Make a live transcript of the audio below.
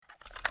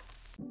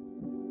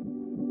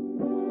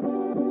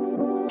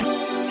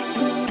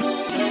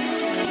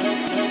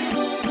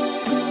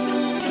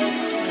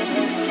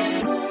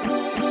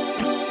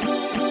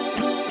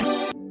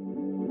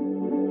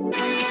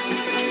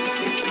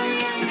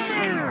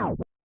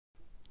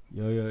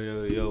Yo,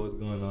 what's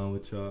going on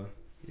with y'all?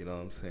 You know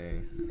what I'm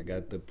saying? I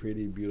got the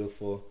pretty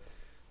beautiful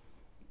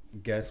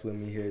guest with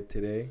me here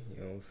today.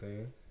 You know what I'm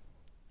saying?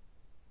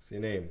 What's your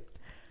name?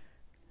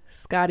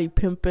 Scottie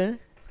Pimpin'.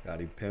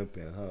 Scottie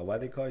Pimpin', huh? Why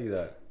they call you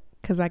that?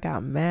 Because I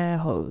got mad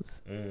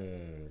hoes.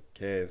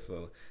 Okay,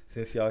 so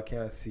since y'all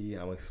can't see,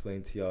 I'm going to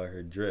explain to y'all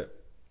her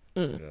drip.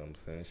 You know what I'm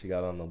saying? She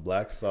got on the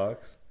black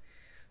socks.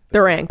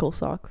 They're ankle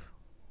socks.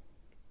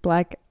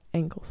 Black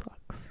ankle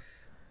socks.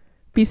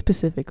 Be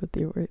specific with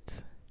your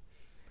words.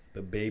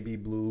 The baby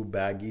blue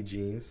baggy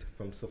jeans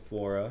from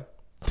Sephora.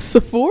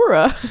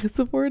 Sephora?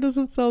 Sephora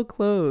doesn't sell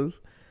clothes.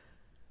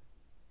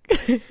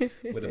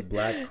 With a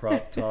black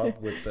crop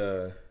top with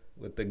the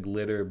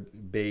glitter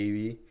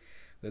baby.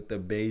 With the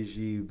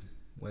beigey,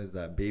 what is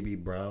that? Baby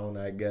brown,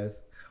 I guess.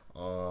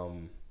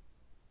 Polo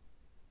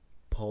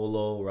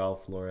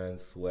Ralph Lauren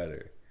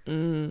sweater. You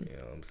know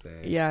what I'm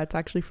saying? Yeah, it's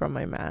actually from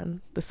my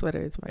man. The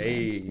sweater is my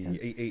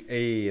man's. Yeah.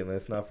 Hey, and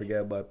let's not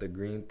forget about the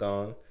green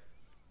thong.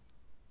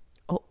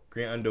 Oh.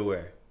 Green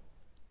underwear.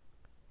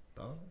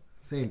 Thong?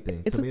 Same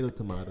thing. It's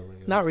tomato. You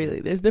know not really.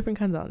 There's different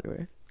kinds of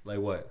underwear. Like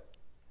what?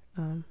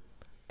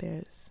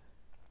 There's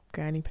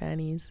granny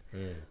panties.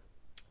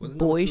 Wasn't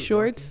boy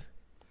shorts.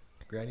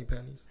 Granny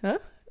panties? Huh?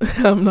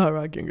 I'm not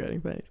rocking granny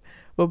panties.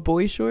 But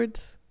boy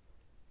shorts,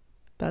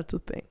 that's a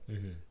thing.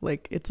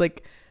 Like, it's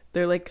like,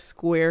 they're like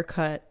square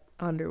cut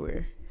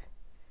underwear.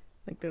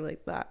 Like, they're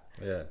like that.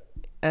 Yeah.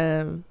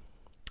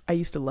 I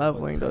used to love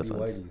wearing those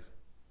ones. Whiteys?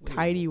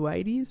 Tidy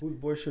whiteys? Whose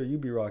boy shirt you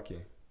be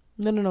rocking?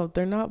 No.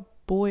 They're not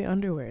boy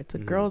underwear. It's a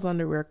girl's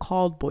underwear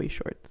called boy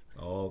shorts.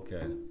 Oh,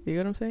 okay. You get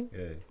what I'm saying?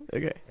 Yeah.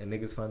 Okay. And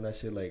niggas find that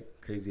shit like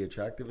crazy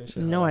attractive and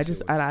shit? No, I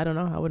don't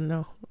know. I wouldn't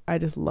know. I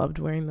just loved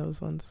wearing those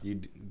ones.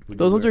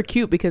 Those ones are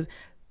cute because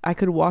I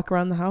could walk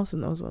around the house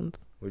in those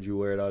ones. Would you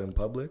wear it out in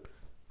public?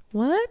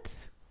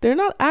 What? They're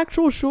not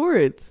actual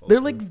shorts. They're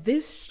like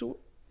this short.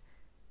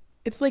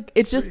 It's like,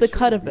 it's just the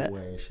cut of it.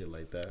 Wearing shit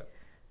like that.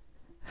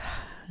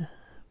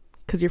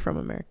 Because you're from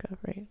America,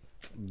 right?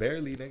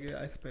 Barely,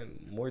 nigga. I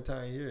spent more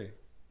time here.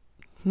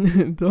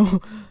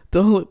 Don't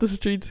let the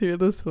streets hear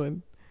this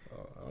one.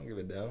 Oh, I don't give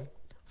a damn.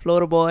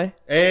 Florida boy.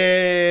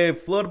 Hey,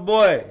 Florida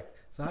boy.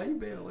 So how you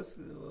been? What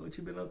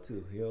you been up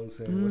to? You know what I'm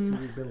saying? What's your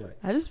week been like?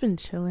 I just been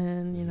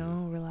chilling,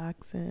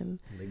 relaxing,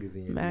 niggas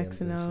in your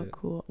maxing out, shit.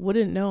 cool.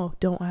 Wouldn't know.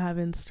 Don't have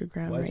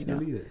Instagram Why'd right you now.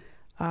 delete it?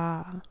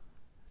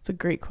 It's a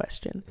great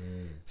question.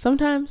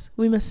 Sometimes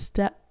we must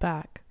step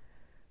back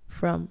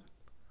from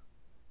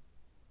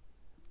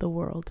the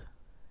world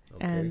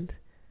and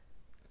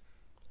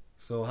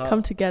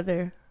come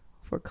together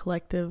for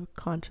collective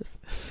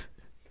consciousness.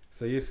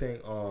 So you're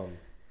saying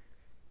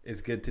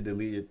it's good to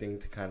delete your thing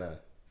to kind of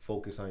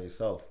focus on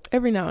yourself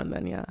every now and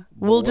then, yeah.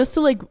 Well, just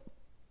to like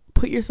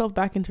put yourself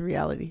back into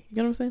reality. You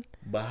know what I'm saying?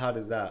 But how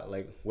does that,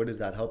 like, where does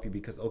that help you?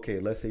 Because okay,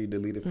 let's say you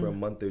delete it for a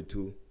month or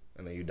two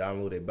and then you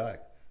download it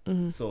back.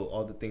 So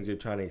all the things you're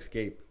trying to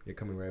escape, you're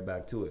coming right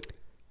back to it.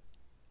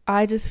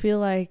 I just feel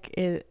like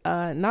it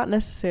that's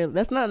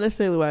not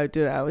necessarily why I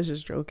do it. I was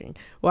just joking.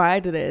 Why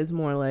I did it is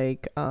more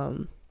like I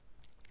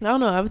don't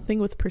know, I have a thing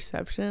with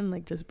perception,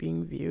 like just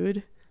being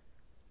viewed.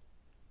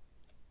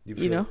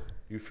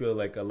 You feel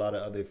like a lot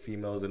of other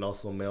females and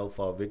also male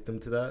fall victim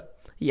to that?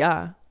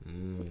 Yeah.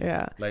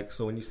 Yeah. Like,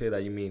 so when you say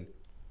that, you mean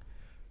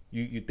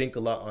you think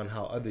a lot on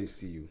how others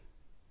see you?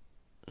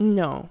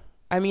 No.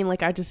 I mean,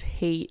 like, I just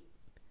hate,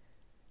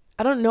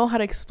 I don't know how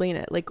to explain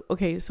it. Like,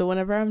 okay, so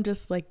whenever I'm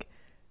just like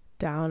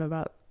down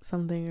about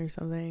something or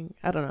something,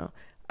 I don't know,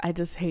 I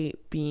just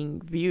hate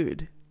being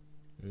viewed.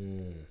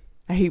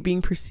 I hate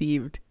being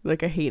perceived.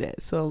 Like, I hate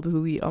it. So I'll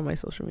delete all my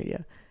social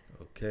media.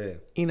 Okay.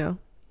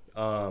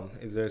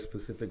 Is there a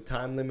specific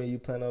time limit you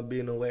plan on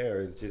being away,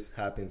 or it just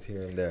happens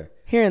here and there?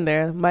 Here and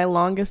there. My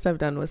longest I've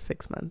done was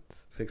 6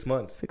 months. 6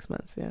 months? 6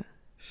 months, yeah.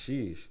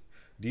 Sheesh.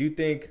 Do you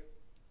think,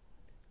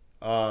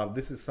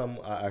 this is some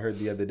I heard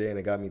the other day and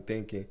it got me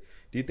thinking,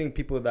 do you think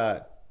people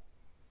that,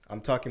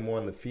 I'm talking more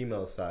on the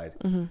female side,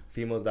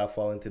 females that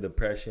fall into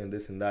depression,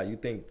 this and that, you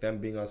think them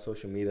being on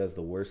social media is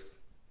the worst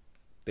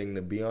thing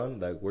to be on,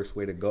 like worst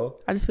way to go?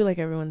 I just feel like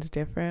everyone's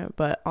different,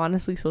 but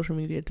honestly, social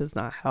media does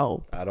not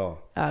help at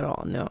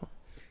all. No.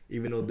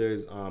 Even though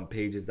there's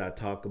pages that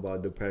talk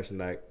about depression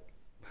that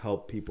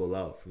help people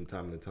out from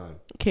time to time.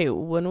 Okay,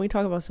 when we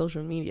talk about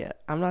social media,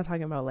 I'm not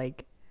talking about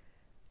like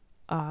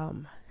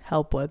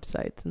help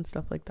websites and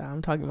stuff like that.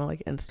 I'm talking about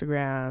like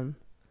Instagram,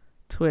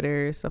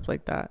 Twitter, stuff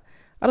like that.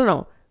 I don't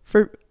know.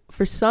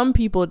 For some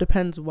people, it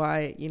depends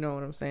why, you know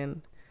what I'm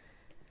saying,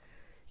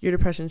 your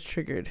depression's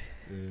triggered.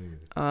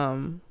 I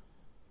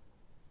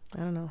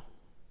don't know.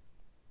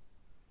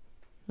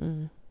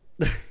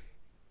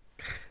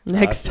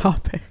 Next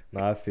topic.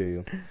 No, I feel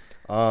you.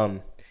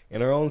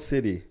 In our own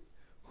city,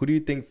 who do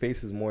you think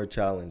faces more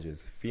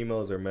challenges,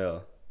 females or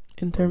male?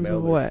 In terms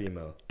of what?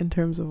 Female? In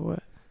terms of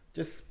what?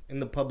 Just in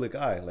the public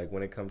eye, like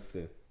when it comes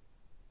to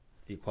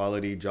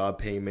equality, job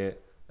payment,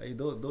 like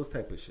those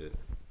type of shit.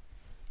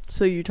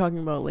 So you're talking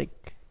about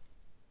like,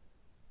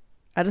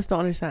 I just don't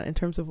understand in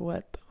terms of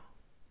what though?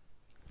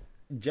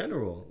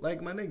 General,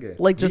 like my nigga.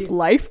 Like just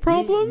life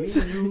problems?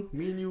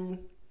 Me and you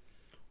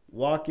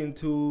walk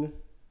into,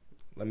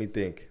 let me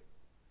think.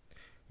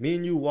 Me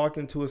and you walk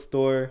into a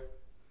store.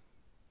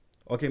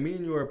 Okay, me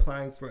and you are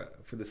applying for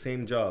the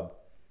same job.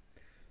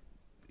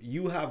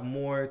 You have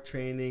more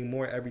training,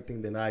 more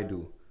everything than I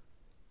do.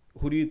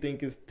 Who do you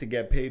think is to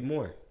get paid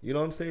more? You know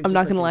what I'm saying? I'm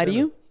not going to lie to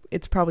you.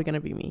 It's probably going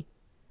to be me.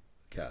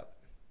 Cap.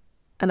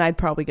 And I'd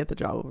probably get the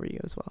job over you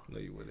as well. No,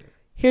 you wouldn't.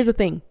 Here's the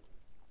thing.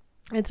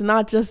 It's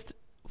not just,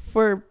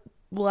 for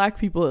black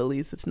people at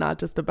least, it's not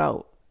just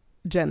about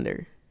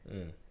gender.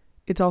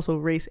 It's also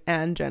race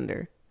and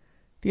gender.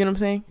 Do you know what I'm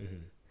saying? Mm-hmm.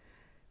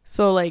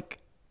 So, like,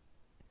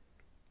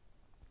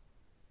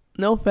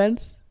 no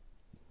offense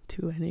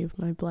to any of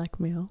my black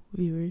male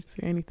viewers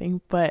or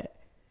anything, but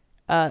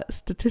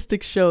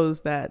statistics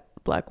shows that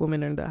black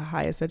women are the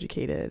highest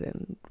educated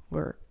and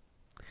were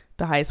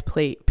the highest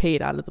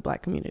paid out of the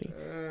black community.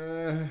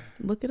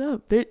 Look it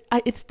up.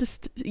 It's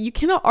just, you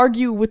cannot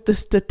argue with the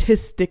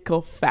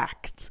statistical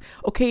facts.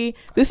 Okay,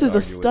 this is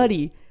a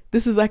study.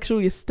 This is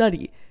actually a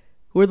study.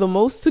 We're the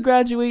most to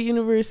graduate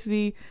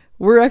university.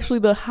 We're actually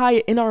the high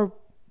in our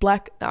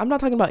black. I'm not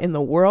talking about in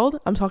the world.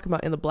 I'm talking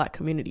about in the black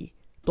community.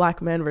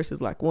 Black men versus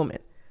black women.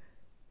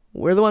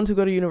 We're the ones who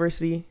go to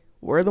university.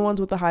 We're the ones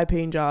with the high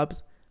paying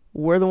jobs.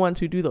 We're the ones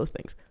who do those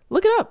things.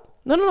 Look it up.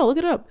 No. Look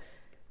it up.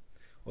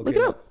 Okay, look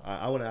it up.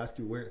 I want to ask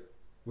you, where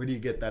do you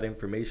get that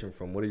information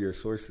from? What are your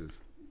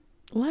sources?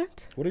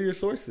 What are your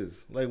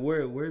sources? Like,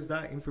 where's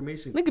that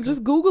information? Nigga,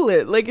 just Google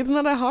it. Like, it's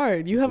not that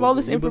hard. You have Google, all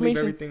this information.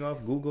 Believe everything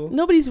off Google?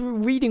 Nobody's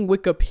reading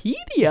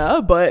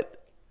Wikipedia,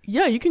 but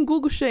yeah, you can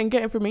Google shit and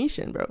get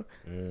information, bro.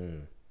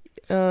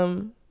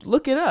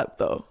 Look it up,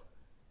 though.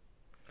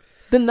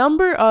 The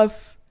number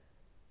of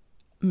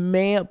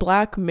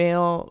black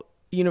male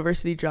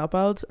university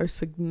dropouts are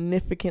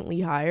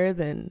significantly higher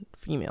than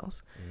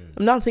females.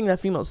 I'm not saying that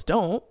females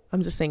don't.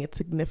 I'm just saying it's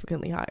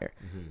significantly higher.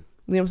 You know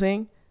what I'm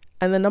saying?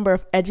 And the number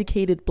of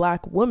educated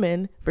black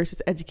women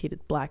versus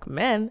educated black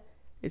men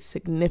is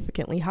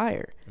significantly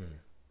higher.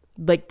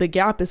 Like, the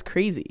gap is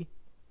crazy.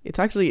 It's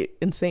actually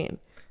insane.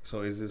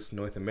 So is this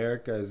North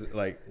America? Is it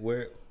like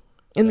where?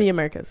 In the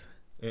Americas.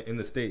 In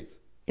the States?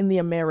 In the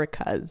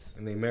Americas.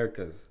 In the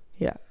Americas.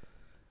 Yeah.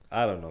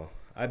 I don't know.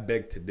 I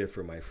beg to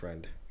differ, my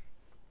friend.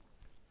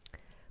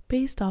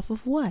 Based off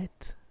of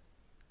what?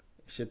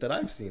 Shit that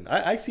I've seen.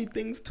 I see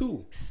things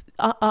too.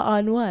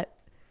 On what?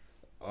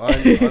 On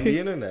the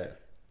internet.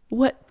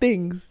 What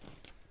things?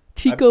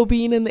 Chico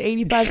Bean and the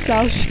 85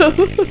 South show?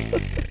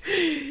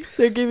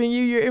 They're giving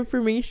you your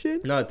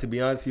information? No, to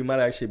be honest, you might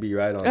actually be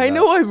right on that. I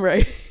know I'm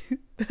right.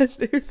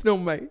 There's no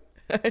might.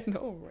 I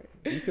know I'm right.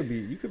 You could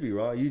be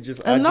wrong.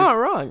 I'm not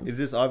wrong. Is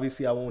this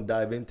obviously I won't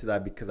dive into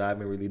that because I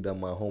haven't really done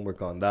my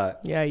homework on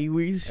that. Yeah,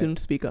 we shouldn't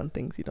speak on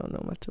things you don't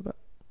know much about.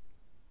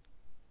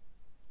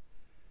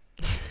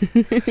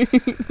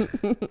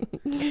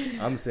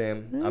 I'm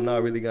saying I'm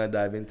not really gonna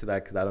dive into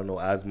that because I don't know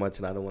as much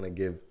and I don't want to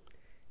give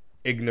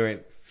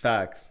ignorant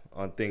facts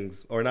on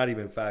things, or not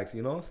even facts,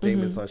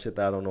 statements on shit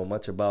that I don't know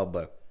much about.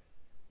 But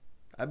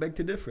I beg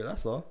to differ.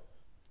 That's all.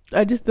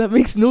 That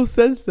makes no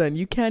sense then.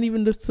 You can't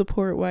even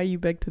support why you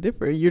beg to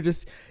differ. You're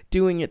just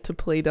doing it to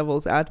play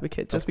devil's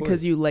advocate just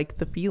because you like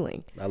the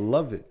feeling. I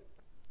love it.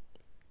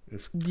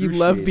 You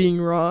love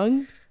being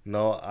wrong?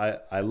 No,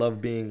 I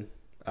love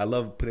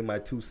putting my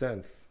 2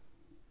 cents.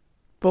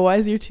 But why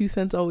does your 2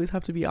 cents always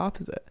have to be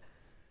opposite?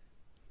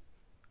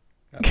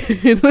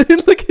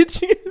 Look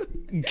at you.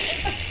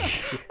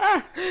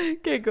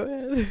 Okay, go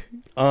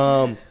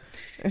ahead.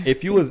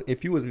 If you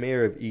was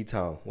mayor of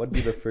E-Town, what'd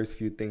be the first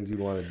few things you'd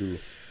want to do?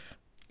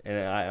 And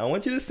I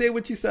want you to say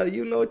what you said.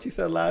 You know what you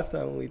said last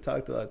time when we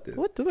talked about this.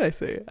 What did I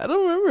say? I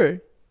don't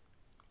remember.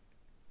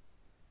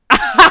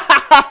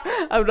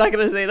 I'm not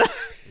gonna say that.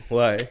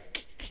 Why?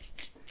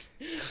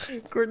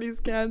 Courtney's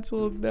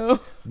canceled. No.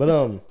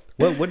 But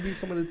what would be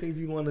some of the things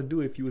you'd want to do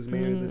if you was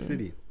mayor of the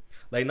city?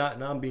 Like,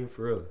 not I'm being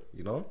for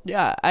real,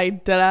 Yeah, I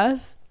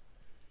deadass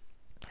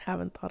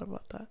haven't thought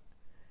about that.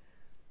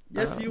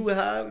 Yes, you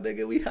have,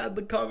 nigga. We had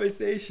the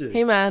conversation.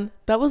 Hey, man,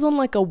 that was on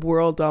like a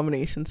world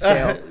domination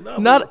scale.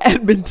 Not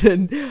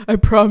Edmonton. I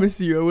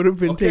promise you, I would have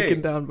been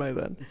taken down by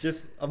then.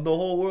 Just of the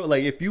whole world.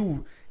 Like, if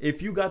you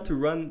got to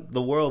run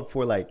the world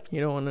for like...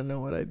 You don't want to know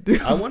what I do.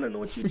 I want to know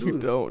what you do. You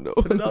don't know.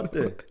 Put it out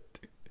there.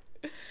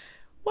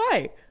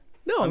 Why?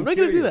 No, I'm not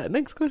going to do that.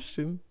 Next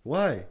question.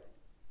 Why?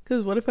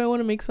 Because what if I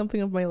want to make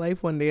something of my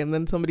life one day and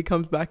then somebody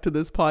comes back to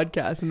this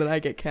podcast and then I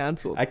get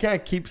canceled? I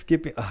can't keep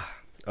skipping.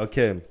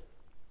 Okay.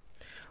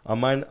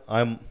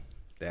 I'm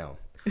down.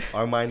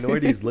 Our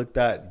minorities looked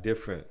at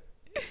different.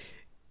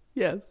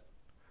 Yes.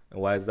 And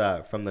why is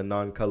that? From the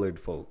non-colored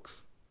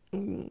folks.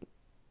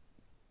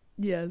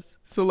 Yes.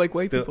 So like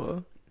white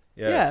people.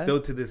 Yeah,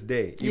 still to this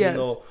day. Even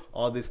though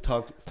all this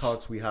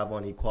talks we have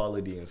on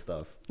equality and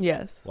stuff.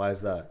 Yes. Why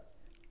is that?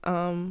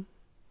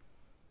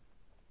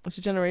 It's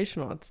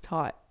generational. It's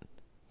taught.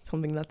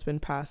 Something that's been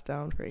passed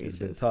down for ages. It's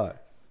been taught.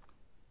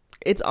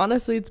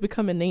 It's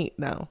become innate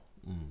now.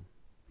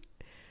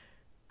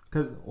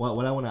 Because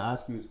what I want to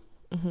ask you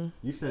is,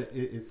 you said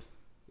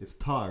it's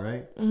taught,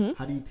 right? Mm-hmm.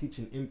 How do you teach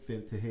an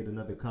infant to hate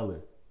another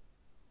color?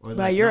 Or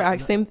By like, your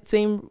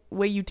same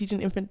way you teach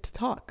an infant to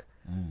talk.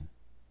 Mm.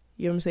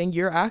 You know what I'm saying?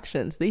 Your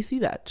actions, they see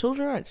that.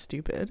 Children aren't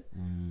stupid.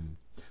 Mm.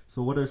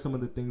 So what are some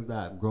of the things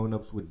that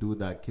grown-ups would do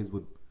that kids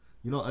would,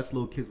 us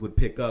little kids would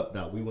pick up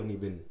that they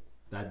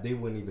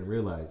wouldn't even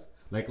realize?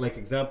 Like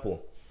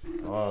example,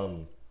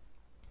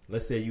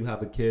 let's say you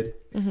have a kid,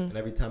 and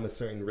every time a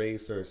certain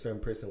race or a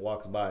certain person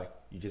walks by,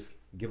 you just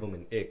give them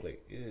an ick,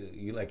 like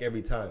you like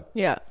every time.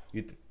 Yeah.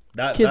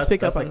 Kids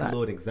pick up on that. That's like a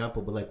little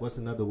example, but like, what's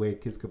another way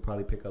kids could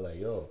probably pick up, like,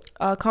 yo?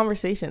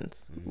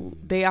 Conversations.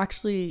 They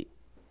actually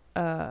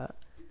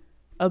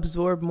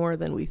absorb more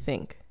than we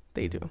think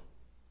they do.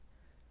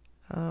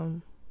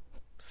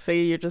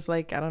 Say you're just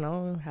like, I don't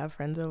know, have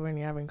friends over and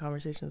you're having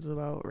conversations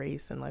about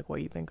race and like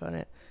what you think on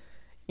it.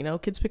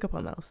 Kids pick up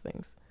on those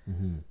things.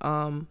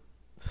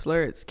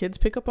 Slurs. Kids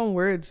pick up on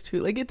words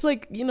too. Like, it's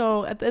like,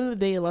 at the end of the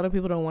day, a lot of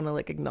people don't want to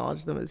like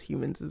acknowledge them as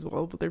humans as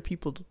well, but they're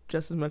people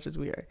just as much as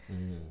we are.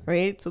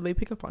 Right? So they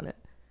pick up on it.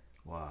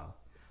 Wow.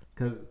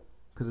 Because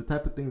the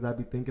type of things I'd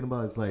be thinking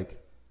about is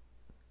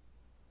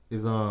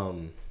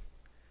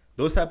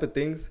those type of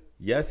things,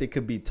 yes, it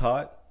could be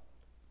taught,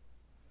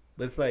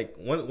 but it's like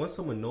once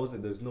someone knows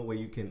it, there's no way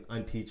you can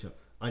unteach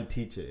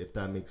it, if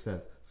that makes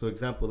sense. So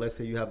example, let's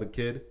say you have a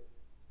kid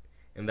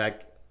and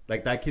that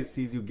kid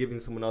sees you giving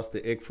someone else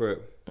the ick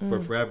for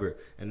forever,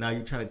 and now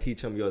you're trying to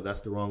teach them, yo,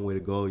 that's the wrong way to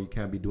go, you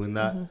can't be doing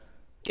that.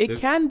 It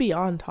can be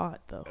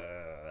untaught though.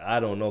 I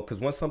don't know,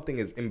 because once something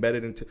is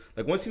embedded into,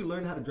 like, once you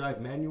learn how to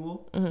drive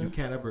manual, you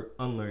can't ever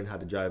unlearn how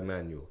to drive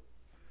manual.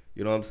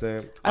 You know what I'm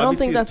saying? I don't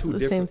think that's the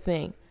same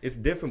thing. It's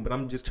different, but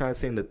I'm just trying to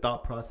say the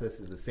thought process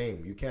is the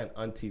same. You can't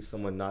unteach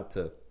someone not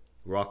to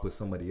rock with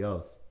somebody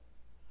else.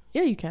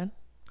 Yeah, you can.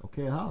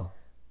 Okay, how?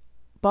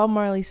 Bob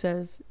Marley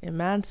says,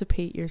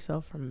 emancipate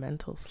yourself from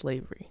mental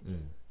slavery.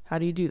 How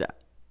do you do that?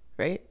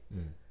 Right?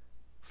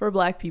 For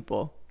Black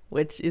people,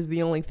 which is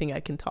the only thing I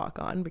can talk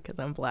on because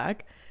I'm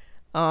Black,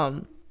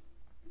 all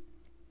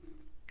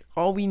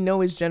we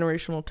know is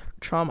generational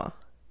trauma.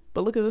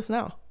 But look at us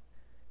now,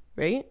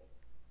 right?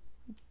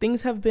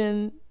 Things have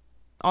been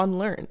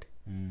unlearned.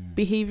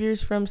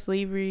 Behaviors from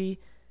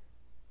slavery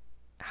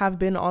have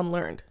been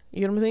unlearned.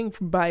 You know what I'm saying?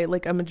 By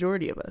like a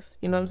majority of us.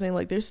 You know what I'm saying?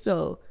 Like, there's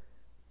still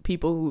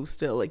people who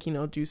still like,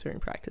 do certain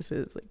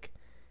practices like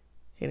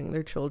hitting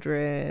their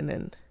children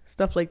and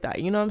stuff like that.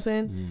 You know what I'm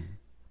saying?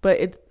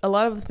 But a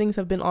lot of the things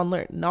have been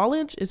unlearned.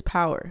 Knowledge is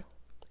power.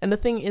 And the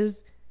thing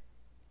is,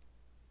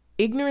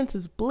 ignorance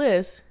is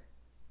bliss,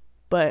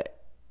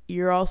 but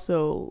you're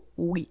also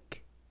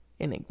weak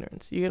in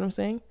ignorance. You get what I'm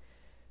saying?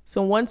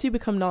 So once you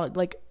become knowledge,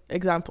 like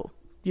example,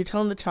 you're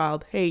telling the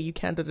child, hey, you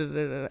can't da da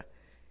da da da.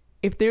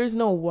 If there's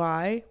no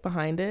why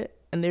behind it,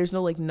 and there's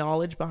no like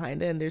knowledge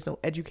behind it, and there's no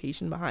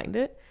education behind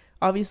it,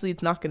 obviously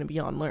it's not going to be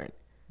unlearned,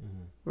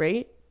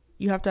 right?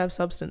 You have to have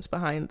substance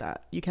behind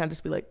that. You can't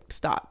just be like,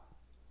 stop.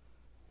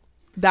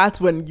 That's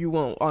when you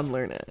won't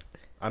unlearn it.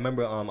 I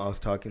remember I was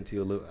talking to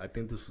you I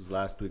think this was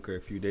last week or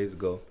a few days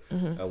ago.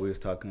 We was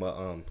talking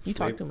about you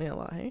talk to me a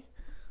lot, hey?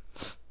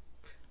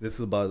 This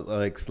is about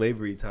like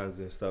slavery times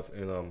and stuff,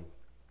 and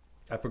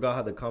I forgot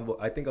how the convo.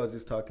 I think I was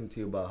just talking to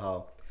you about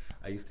how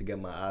I used to get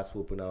my ass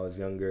whooped when I was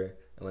younger,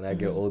 and when I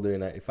get older,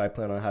 and if I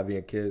plan on having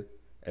a kid,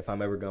 if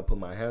I'm ever gonna put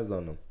my hands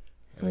on them,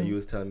 and you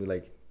was telling me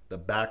like the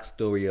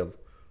backstory of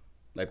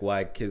like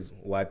why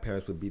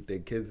parents would beat their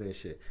kids and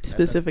shit.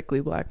 Specifically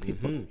Black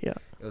people. Yeah,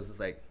 it was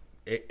just like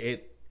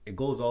it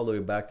goes all the way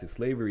back to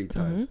slavery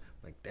times.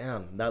 Like,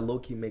 damn, that low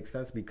key makes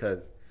sense,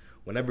 because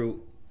whenever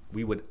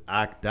we would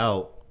act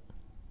out,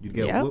 you'd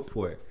get whooped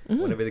for it.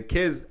 Whenever the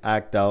kids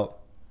act out,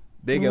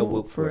 they get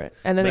whooped for it.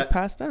 And then it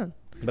passed down.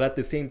 But at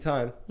the same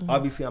time,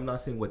 obviously I'm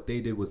not saying what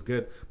they did was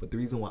good, but the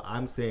reason why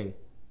I'm saying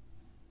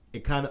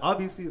it kind of,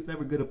 obviously it's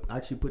never good to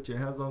actually put your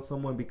hands on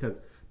someone, because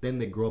then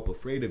they grow up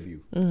afraid of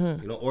you,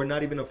 or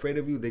not even afraid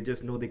of you. They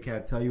just know they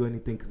can't tell you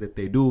anything, because if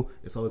they do,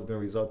 it's always going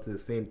to result to the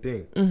same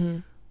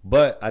thing.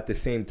 But at the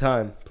same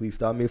time, please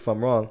stop me if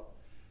I'm wrong.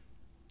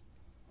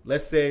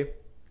 Let's say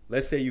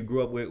you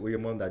grew up with your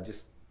mom that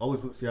just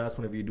always whips your ass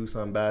whenever you do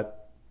something bad.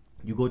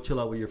 You go chill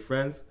out with your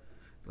friends.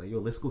 Like, yo,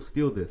 let's go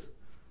steal this.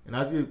 And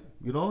as you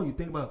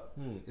think about,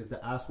 is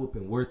the ass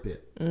whooping worth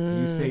it?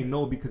 And you say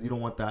no because you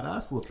don't want that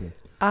ass whooping.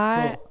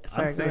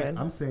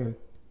 I'm saying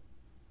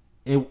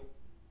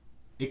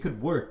it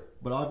could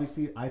work, but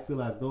obviously I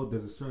feel as though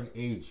there's a certain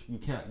age you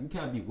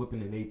can't be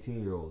whipping an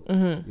 18-year-old.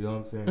 You know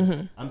what I'm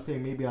saying? I'm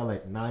saying maybe at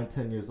like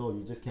 9-10 years old,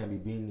 you just can't be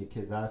beating your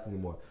kid's ass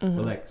anymore.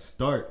 But like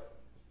start.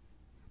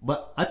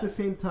 But at the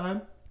same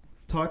time,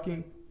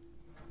 talking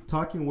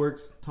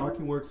works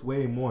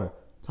way more.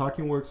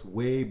 Talking works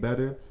way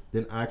better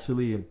than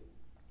actually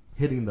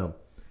hitting them.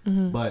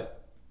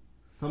 But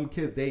some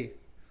kids,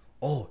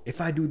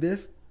 if I do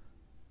this,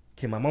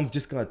 okay, my mom's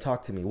just gonna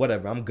talk to me.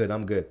 Whatever, I'm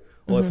good.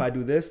 If I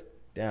do this,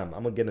 damn,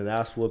 I'm gonna get an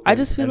ass whooping. I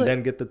just feel like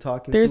then get the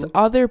talking. There's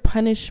other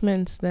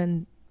punishments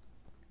than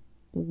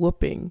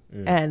whooping,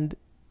 and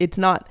it's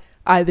not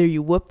either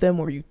you whoop them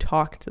or you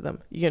talk to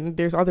them.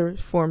 There's other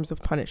forms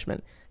of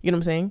punishment. You know what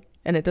I'm saying?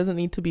 And it doesn't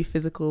need to be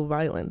physical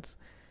violence.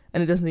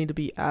 And it doesn't need to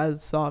be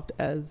as soft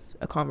as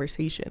a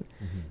conversation,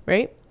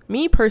 right?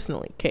 Me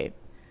personally, okay,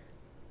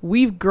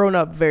 we've grown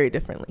up very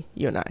differently,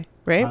 you and I,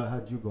 right?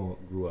 How'd you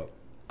grew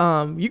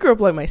up? You grew up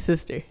like my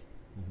sister.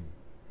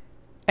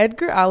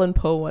 Edgar Allan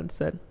Poe once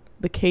said,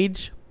 "The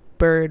caged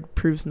bird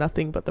proves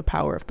nothing but the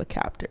power of the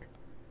captor."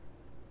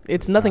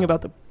 It's nothing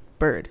about the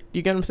bird.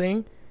 You get what I'm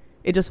saying?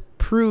 It just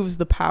proves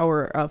the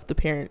power of the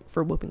parent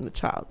for whooping the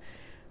child.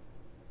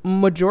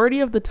 Majority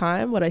of the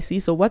time, what I see,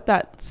 so what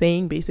that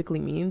saying basically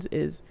means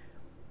is,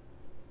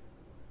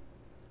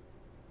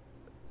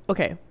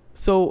 okay,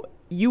 so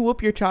you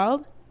whoop your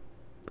child,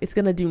 it's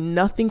going to do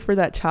nothing for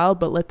that child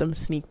but let them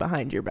sneak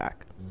behind your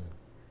back.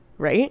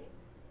 Right?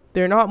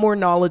 They're not more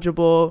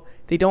knowledgeable.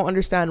 They don't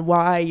understand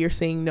why you're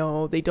saying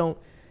no. They don't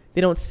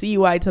see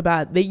why it's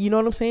bad. You know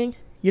what I'm saying?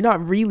 You're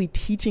not really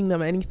teaching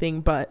them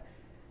anything, but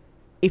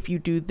if you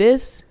do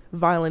this,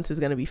 violence is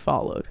going to be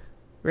followed,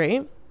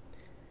 right?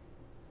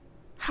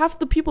 Half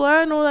the people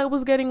I know that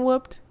was getting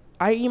whooped,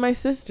 i.e. my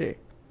sister,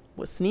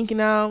 was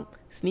sneaking out,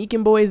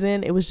 sneaking boys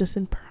in. It was just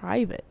in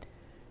private,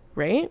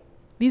 right?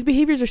 These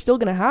behaviors are still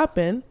going to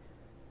happen.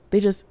 They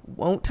just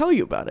won't tell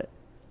you about it.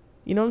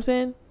 You know what I'm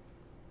saying?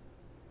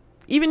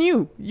 Even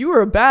you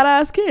were a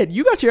badass kid.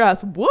 You got your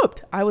ass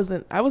whooped. I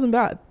wasn't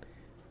bad.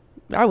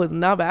 I was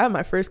not bad. I had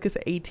my first kiss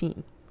at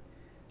 18.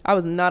 I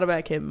was not a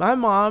bad kid. My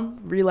mom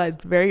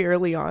realized very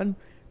early on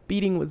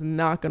beating was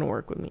not going to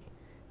work with me,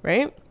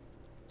 right?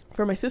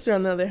 For my sister,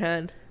 on the other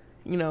hand,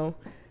 you know,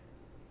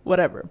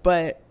 whatever.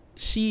 But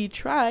she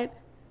tried.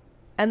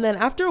 And then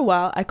after a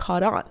while, I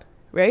caught on,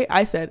 right?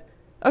 I said,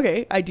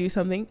 okay, I do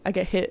something. I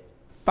get hit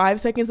 5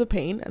 seconds of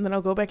pain, and then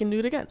I'll go back and do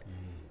it again,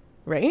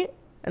 right?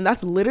 And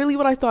that's literally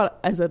what I thought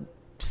as a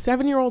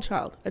 7-year-old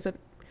child. I said,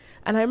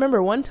 and I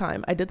remember one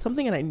time I did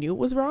something and I knew it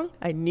was wrong.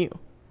 I knew,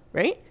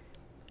 right?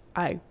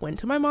 I went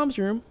to my mom's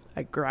room.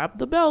 I grabbed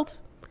the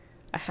belt.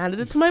 I handed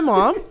it to my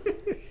mom.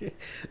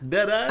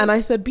 And I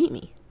said, beat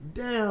me.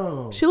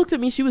 Damn. She looked at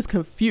me. She was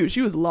confused.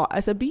 She was lost. I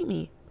said, beat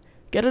me.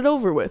 Get it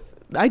over with.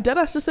 I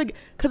deadass just said,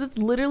 because it's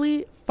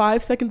literally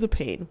 5 seconds of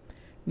pain.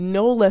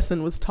 No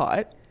lesson was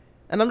taught.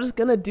 And I'm just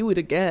going to do it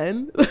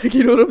again. Like,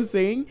 you know what I'm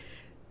saying?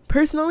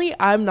 Personally,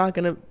 I'm not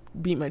going to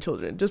beat my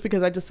children just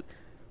because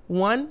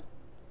one,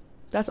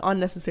 that's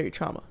unnecessary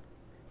trauma.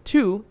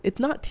 2, it's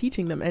not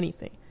teaching them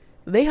anything.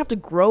 They have to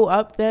grow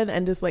up then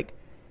and just like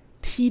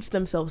teach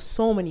themselves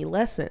so many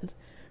lessons,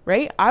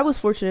 right? I was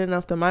fortunate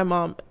enough that my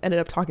mom ended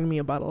up talking to me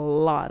about a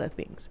lot of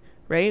things,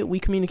 right? We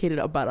communicated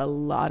about a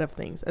lot of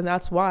things. And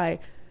that's why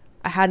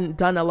I hadn't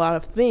done a lot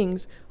of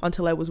things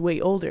until I was way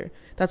older.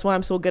 That's why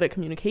I'm so good at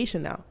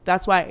communication now.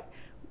 That's why.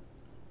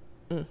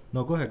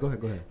 No, go ahead.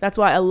 That's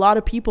why a lot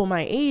of people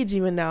my age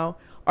even now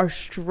are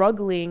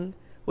struggling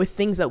with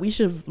things that we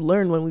should have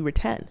learned when we were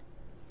 10.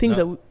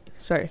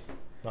 Sorry.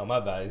 No, my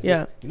bad. It's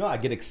yeah. Just, I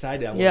get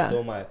excited. I want to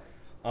throw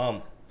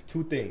my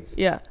 2 things.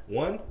 Yeah.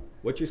 One,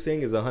 what you're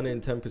saying is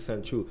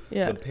 110% true.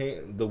 Yeah.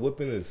 The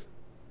whipping is,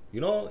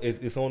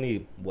 it's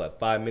only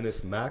 5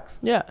 minutes max.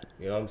 Yeah.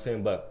 You know what I'm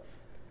saying? But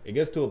it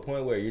gets to a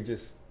point where you're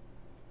just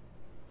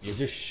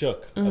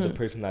shook of the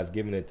person that's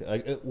giving it.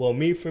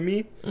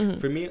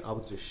 For me, I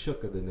was just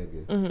shook of the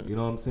nigga. You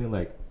know what I'm saying?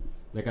 Like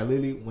I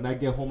literally, when I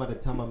get home at a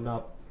time I'm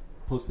not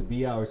supposed to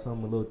be out or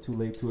something a little too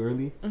late, too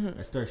early,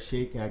 I start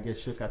shaking. I get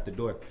shook at the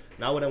door.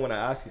 Now, what I want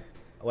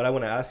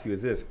to ask you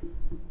is this: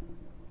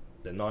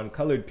 the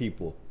non-colored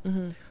people,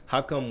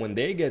 how come when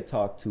they get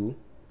talked to,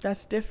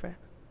 that's different?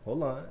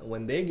 Hold on,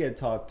 when they get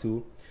talked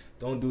to,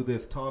 don't do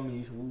this, Tommy.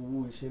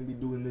 You shouldn't be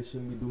doing this.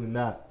 Shouldn't be doing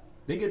that.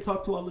 They get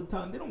talked to all the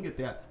time. They don't get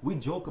that. We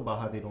joke about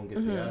how they don't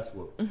get their ass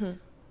whooped.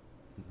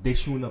 They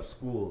shooting up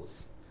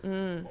schools. You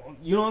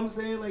know what I'm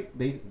saying? Like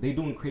they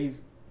doing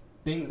crazy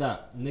things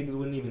that niggas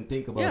wouldn't even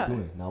think about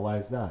doing. Now, why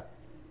is that?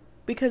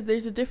 Because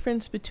there's a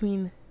difference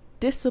between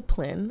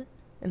discipline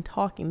and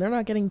talking. They're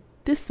not getting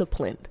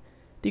disciplined.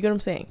 Do you get what I'm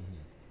saying?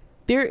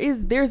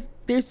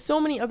 There's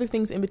so many other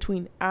things in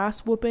between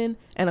ass whooping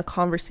and a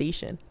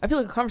conversation. I feel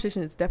like a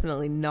conversation is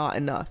definitely not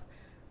enough.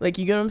 Like,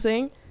 you get what I'm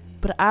saying?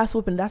 But ass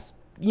whooping, that's,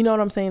 you know what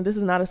I'm saying? This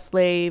is not a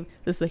slave.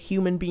 This is a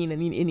human being,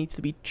 and it needs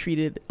to be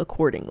treated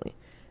accordingly,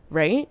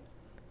 right?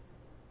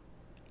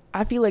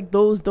 I feel like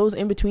those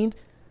in betweens.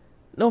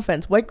 No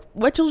offense, white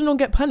children don't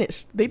get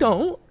punished. They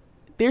don't.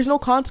 There's no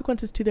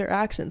consequences to their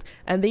actions,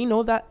 and they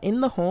know that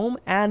in the home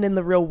and in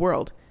the real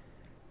world.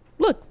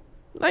 Look,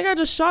 like I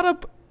just shot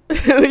up.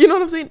 You know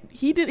what I'm saying?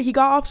 He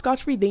got off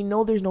scotch-free. They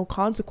know there's no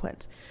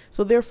consequence.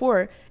 So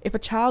therefore, if a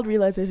child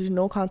realizes there's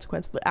no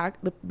consequence,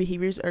 the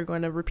behaviors are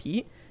going to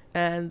repeat,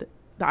 and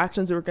the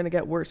actions are going to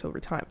get worse over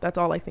time. That's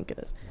all I think it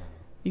is.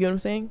 You get what I'm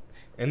saying?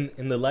 And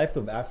in the life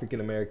of African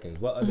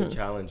Americans, what other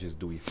challenges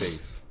do we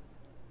face?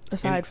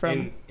 Aside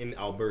from in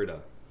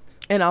Alberta.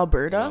 In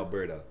Alberta? In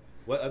Alberta.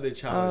 What other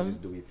challenges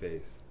do we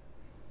face?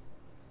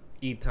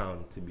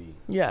 E-Town, to be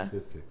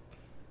specific.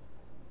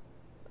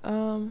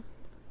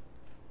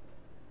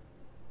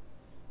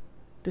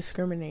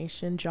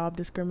 Discrimination, job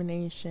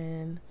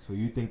discrimination. So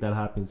you think that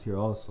happens here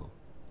also?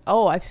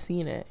 Oh, I've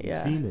seen it. You've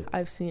Yeah, seen it?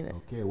 I've seen it.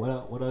 Okay,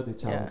 what other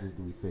challenges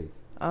do we face?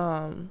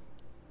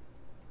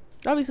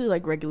 Obviously,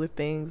 like regular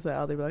things that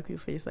other black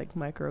people face, like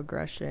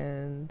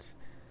microaggressions.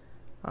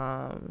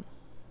 Do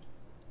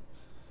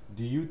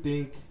you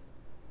think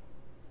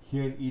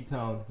here in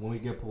E-Town, when we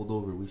get pulled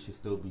over, we should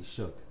still be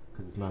shook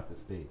because it's not the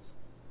States?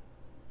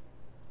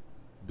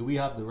 Do we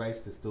have the rights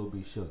to still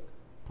be shook,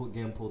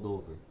 getting pulled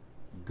over?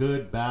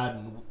 Good,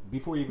 bad,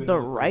 before you even the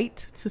right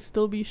to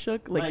still be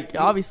shook? Like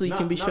obviously you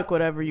can be shook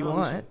whatever you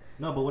want.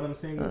 No, but what I'm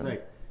saying is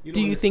like, do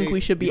you think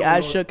we should be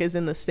as shook as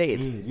in the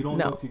States? You don't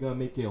know if you're gonna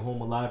make it home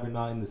alive or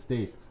not in the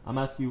States. I'm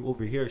asking you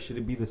over here, should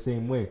it be the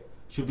same way?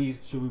 Should we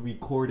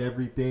record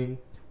everything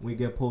when we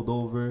get pulled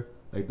over?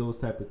 Like those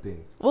type of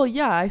things. Well,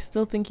 yeah, I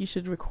still think you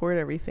should record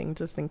everything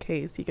just in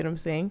case. You get what I'm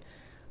saying?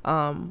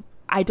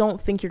 I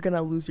don't think you're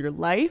gonna lose your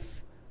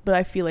life, but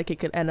I feel like it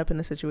could end up in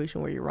a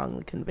situation where you're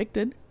wrongly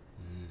convicted.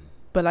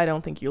 But I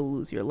don't think you'll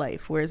lose your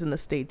life. Whereas in the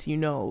States,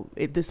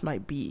 this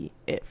might be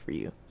it for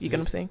you. You get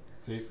what I'm saying?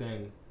 So you're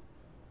saying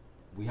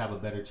we have a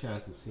better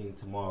chance of seeing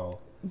tomorrow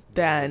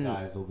than the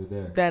guys over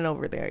there. Than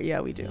over there.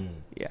 Yeah, we do.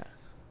 Yeah.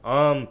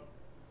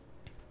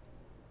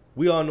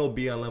 We all know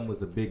BLM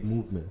was a big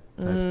movement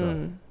type stuff,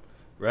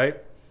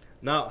 right?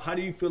 Now, how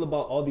do you feel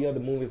about all the other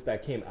movements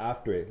that came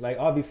after it? Like,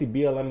 obviously,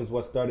 BLM is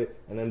what started,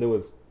 and then there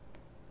was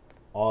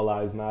All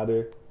Lives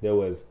Matter. There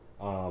was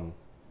Brown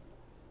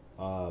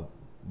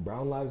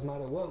Lives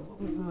Matter. What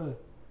was the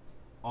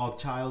All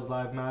Child's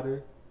Lives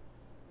Matter?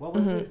 What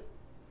was it?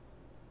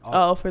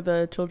 For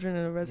the children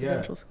in a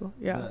residential school.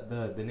 Yeah.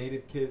 The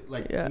native kids,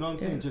 like, you know what I'm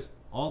saying? Just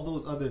all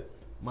those other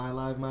My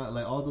Lives Matter,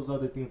 like all those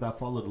other things that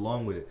followed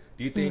along with it.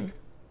 Do you think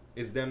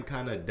is them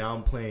kind of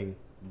downplaying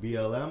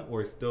BLM,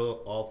 or it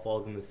still all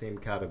falls in the same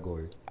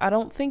category? I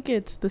don't think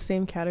it's the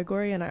same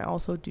category, and I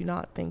also do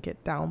not think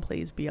it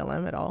downplays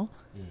BLM at all.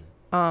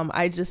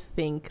 I just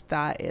think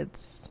that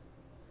it's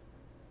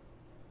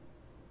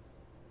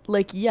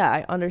like, yeah,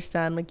 I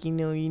understand, like, you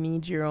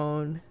need your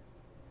own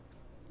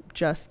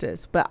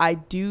justice, but I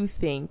do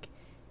think,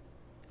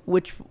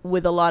 which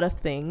with a lot of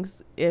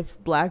things,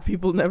 if black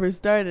people never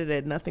started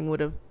it, nothing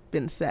would have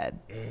been said.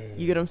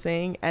 You get what I'm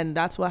saying? And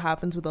that's what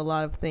happens with a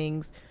lot of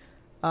things,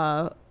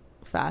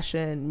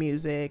 fashion,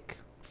 music,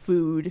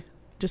 food,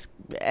 just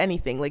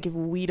anything. Like, if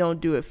we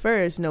don't do it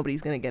first,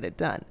 nobody's gonna get it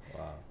done.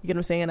 Wow. You get what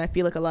I'm saying? And I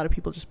feel like a lot of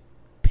people just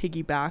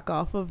piggyback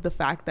off of the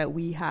fact that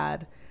we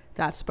had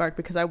that spark,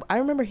 because I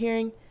remember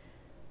hearing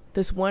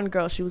this one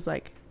girl, she was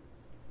like,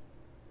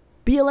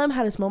 BLM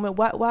had its moment,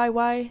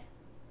 why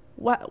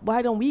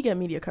don't we get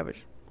media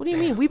coverage? What do you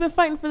mean? We've been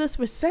fighting for this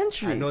for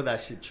centuries. I know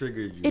that shit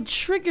triggered you. It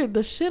triggered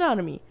the shit out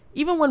of me.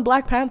 Even when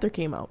Black Panther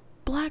came out.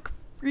 Black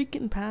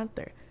freaking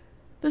Panther.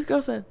 This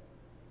girl said,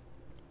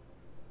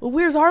 well,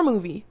 where's our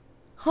movie?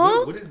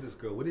 Huh? What is this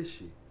girl? What is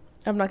she?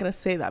 I'm not going to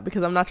say that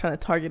because I'm not trying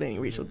to target any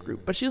racial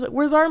group. But she was like,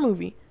 where's our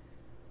movie?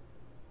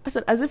 I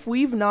said, as if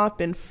we've not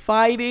been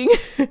fighting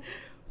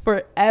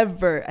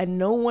forever, and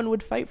no one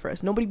would fight for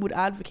us. Nobody would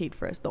advocate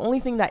for us. The only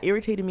thing that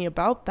irritated me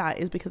about that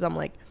is because I'm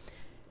like,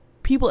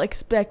 people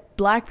expect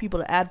black people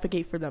to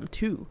advocate for them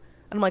too.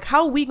 And I'm like,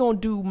 how are we going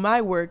to do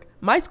my work,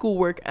 my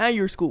schoolwork, and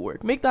your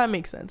schoolwork? Make that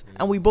make sense.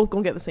 And we both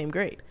going to get the same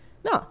grade.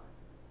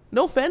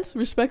 No offense,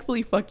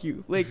 respectfully, fuck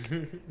you. Like,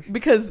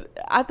 because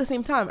at the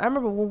same time, I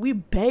remember when we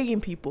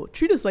begging people,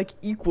 treat us like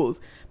equals.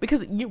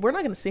 Because we're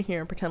not going to sit here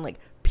and pretend like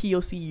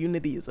P.O.C.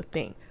 unity is a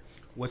thing.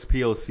 What's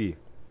P.O.C.?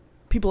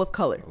 People of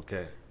color.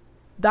 Okay.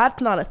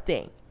 That's not a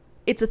thing.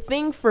 It's a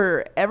thing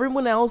for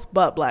everyone else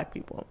but black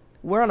people.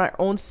 We're on our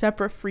own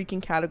separate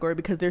freaking category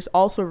because there's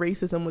also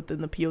racism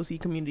within the P.O.C.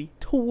 community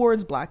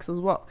towards blacks as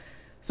well.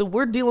 So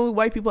we're dealing with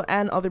white people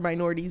and other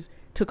minorities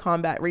to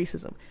combat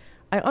racism.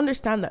 I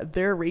understand that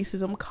their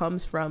racism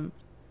comes from,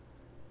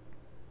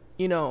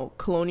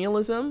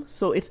 colonialism.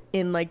 So it's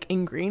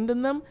ingrained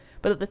in them.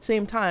 But at the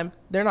same time,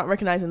 they're not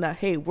recognizing that,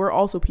 hey, we're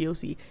also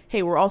POC.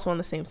 Hey, we're also on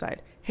the same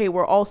side. Hey,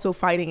 we're also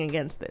fighting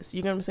against this.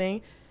 You know what I'm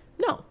saying?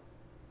 No.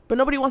 But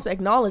nobody wants to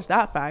acknowledge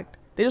that fact.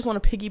 They just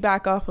want to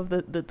piggyback off of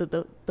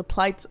the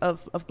plights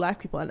of black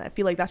people. And I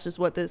feel like that's just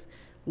what this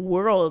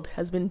world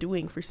has been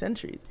doing for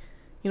centuries.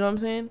 You know what I'm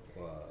saying?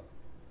 Wow.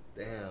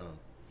 Damn.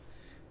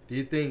 Do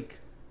you think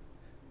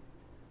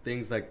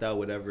things like that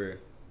would ever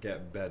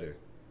get better?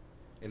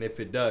 And if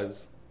it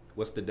does,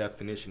 what's the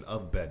definition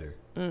of better?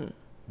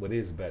 What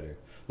is better?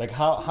 Like,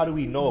 how do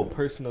we know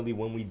personally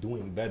when we're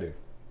doing better?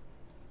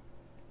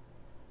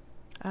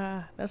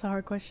 That's a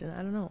hard question. I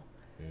don't know.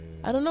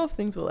 I don't know if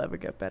things will ever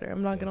get better.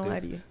 I'm not going to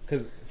lie to you.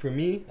 Because for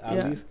me,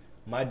 at least,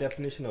 my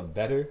definition of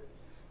better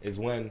is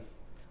when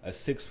a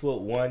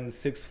 6'1",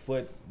 6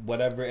 foot,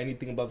 whatever,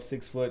 anything above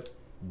 6 foot,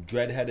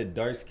 dread-headed,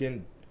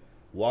 dark-skinned,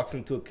 walks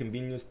into a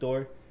convenience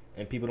store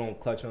and people don't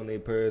clutch on their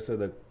purse, or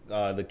the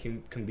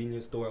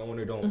convenience store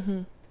owner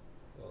don't,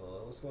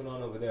 what's going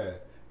on over there?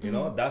 You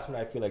know, that's when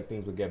I feel like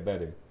things would get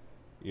better,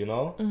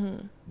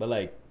 But,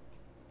 like,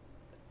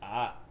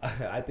 I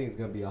think it's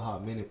going to be a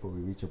hot minute before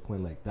we reach a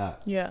point like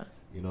that. Yeah.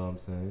 You know what I'm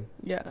saying?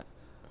 Yeah.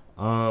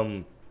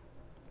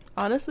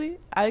 Honestly,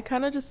 I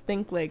kind of just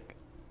think, like,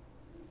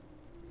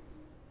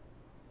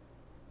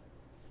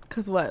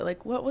 Cause what?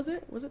 Like, what was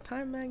it? Was it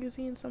Time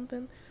Magazine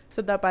something?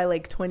 Said that by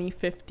like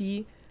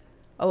 2050,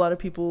 a lot of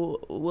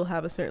people will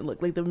have a certain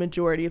look. Like the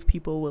majority of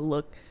people will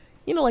look,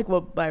 you know, like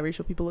what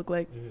biracial people look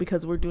like,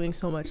 because we're doing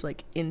so much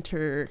like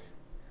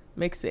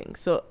intermixing.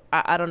 So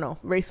I don't know.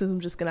 Racism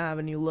just gonna have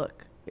a new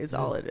look. Is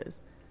all it is.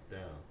 Damn.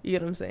 You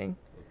get what I'm saying?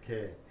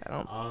 Okay. I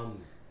don't.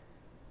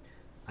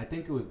 I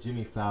think it was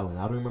Jimmy Fallon.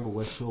 I don't remember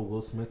what show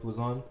Will Smith was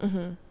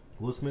on.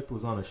 Will Smith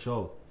was on a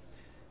show,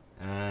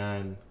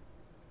 and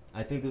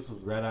I think this was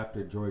right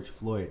after George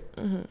Floyd,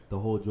 the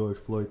whole George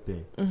Floyd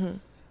thing.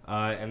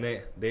 And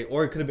they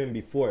or it could have been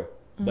before,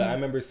 but I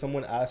remember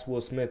someone asked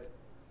Will Smith,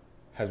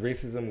 "Has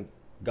racism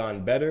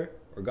gone better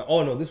or gone?"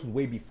 Oh no, this was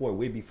way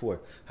before.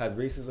 Has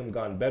racism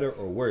gone better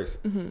or worse?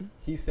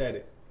 He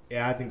said, "It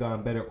hasn't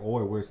gone better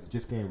or worse. It's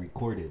just getting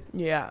recorded."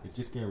 Yeah. It's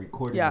just getting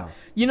recorded. Yeah. Now.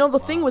 You know the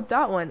thing with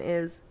that one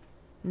is,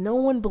 no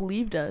one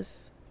believed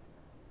us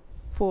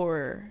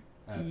for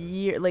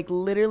years. Like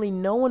literally,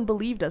 no one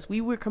believed us. We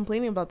were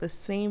complaining about the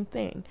same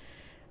thing,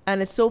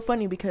 and it's so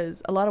funny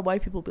because a lot of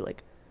white people be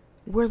like,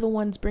 "We're the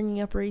ones bringing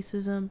up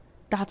racism.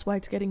 That's why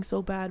it's getting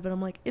so bad." But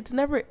I'm like, it's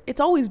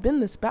always been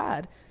this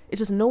bad. It's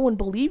just no one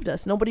believed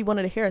us. Nobody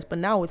wanted to hear us. But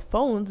now with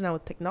phones, now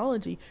with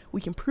technology,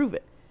 we can prove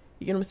it.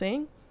 You get what I'm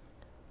saying?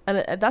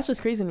 And that's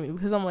just crazy to me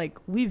because I'm like,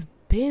 we've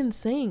been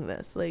saying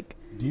this. Like,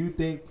 do you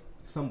think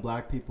some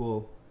black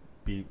people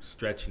be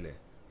stretching it?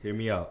 Hear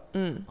me out.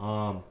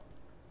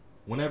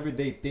 Whenever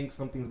they think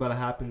something's about to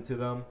happen to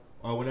them,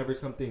 or whenever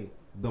something,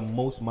 the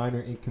most minor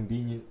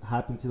inconvenience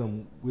happened to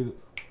them, with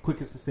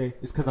quickest to say,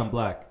 it's because I'm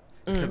black.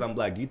 It's because I'm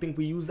black. Do you think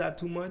we use that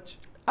too much?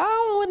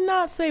 I would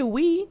not say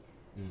we.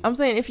 I'm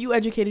saying if you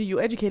educated, you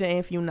educated, and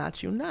if you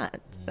not, you not.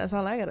 That's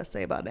all I gotta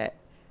say about that.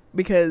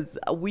 Because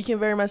we can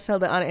very much tell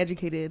the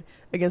uneducated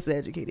against the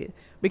educated.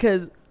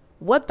 Because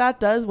what that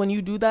does when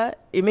you do that,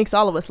 it makes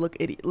all of us look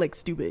like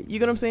stupid. You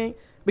get what I'm saying?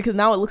 Because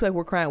now it looks like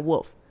we're crying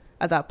wolf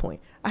at that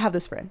point. I have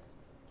this friend,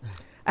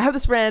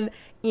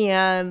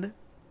 and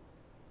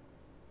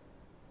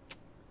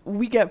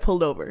we get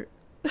pulled over.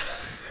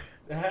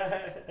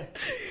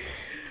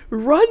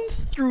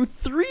 Runs through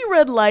 3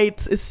 red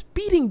lights, is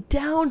speeding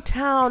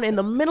downtown in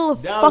the middle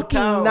of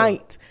fucking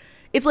night.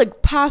 It's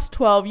like past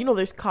 12. You know,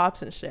 there's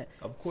cops and shit.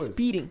 Of course.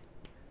 Speeding.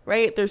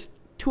 Right? There's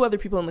 2 other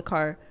people in the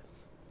car.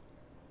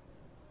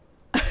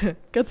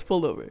 Gets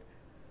pulled over.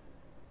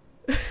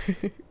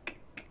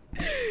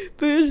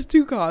 There's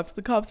 2 cops.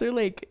 The cops are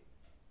like,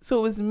 so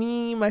it was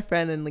me, my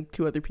friend, and like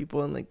 2 other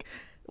people. And like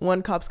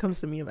one cop comes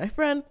to me and my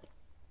friend.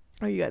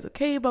 Are you guys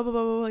okay? Blah, blah,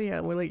 blah, blah. Yeah.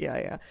 And we're like,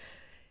 yeah.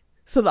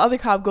 So the other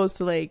cop goes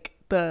to like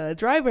the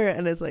driver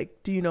and is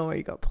like, do you know where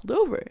you got pulled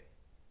over?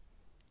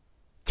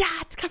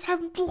 Yeah, it's because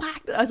I'm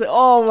black. I was like,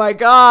 oh my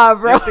God,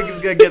 bro. This thing is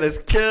going to get us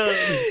killed.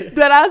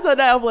 Then I said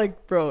that, I'm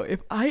like, bro,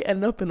 if I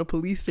end up in a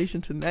police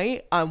station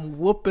tonight, I'm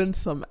whooping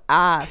some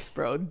ass,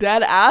 bro.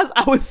 Dead ass.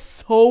 I was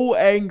so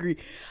angry.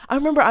 I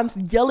remember I'm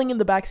yelling in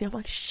the backseat. I'm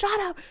like, shut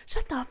up.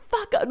 Shut the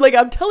fuck up. Like,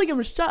 I'm telling him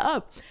to shut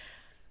up.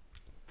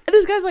 And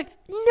this guy's like,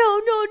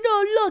 no,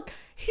 look.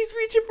 He's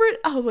reaching for it.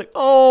 I was like,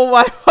 oh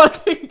my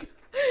fucking,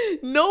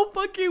 no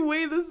fucking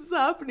way this is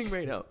happening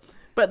right now.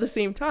 But at the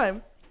same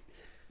time,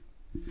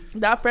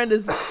 that friend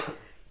is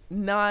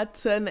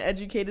not an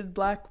educated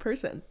black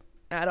person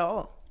at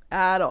all.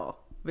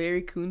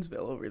 Very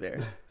Coonsville over there.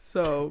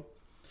 So,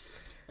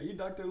 are you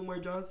Dr. Umar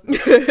Johnson?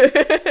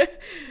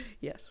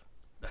 Yes.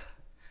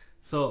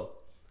 So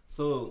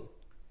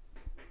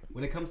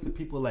when it comes to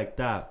people like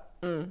that,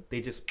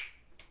 they just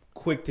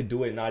quick to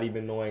do it, not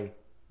even knowing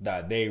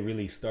that they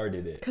really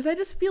started it. Because I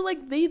just feel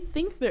like they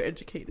think they're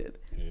educated.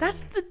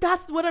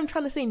 That's what I'm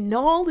trying to say.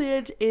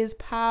 Knowledge is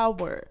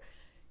power.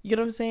 You get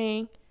what I'm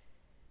saying?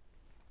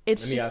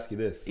 Let me ask you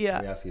this.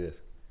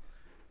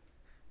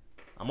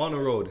 I'm on the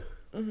road.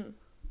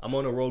 I'm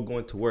on the road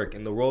going to work.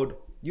 And the road,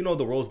 you know,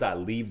 the roads that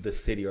leave the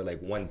city are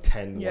like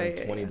 110,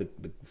 120. The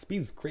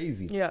speed's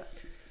crazy. Yeah.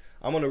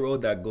 I'm on a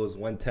road that goes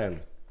 110.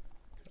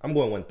 I'm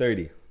going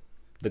 130.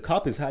 The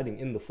cop is hiding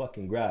in the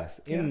fucking grass.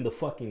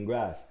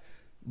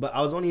 But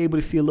I was only able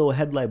to see a little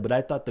headlight, but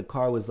I thought the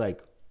car was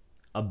like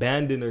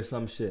abandoned or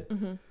some shit.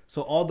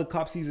 So all the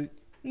cop sees is,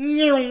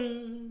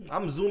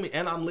 I'm zooming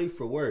and I'm late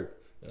for work.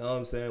 You know what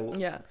I'm saying?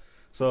 Yeah.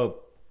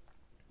 So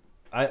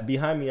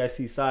behind me, I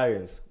see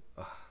sirens.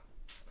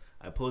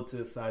 I pull to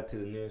the side to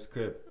the nearest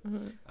crib.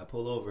 I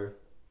pull over.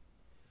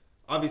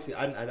 Obviously,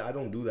 I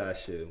don't do that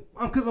shit.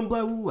 Because I'm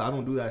black. I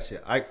don't do that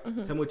shit.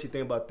 Tell me what you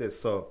think about this.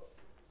 So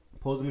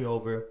pulls me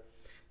over.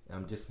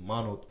 I'm just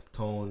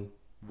monotone,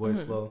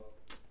 voice low.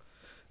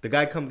 The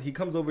guy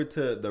comes over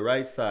to the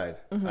right side.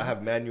 I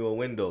have manual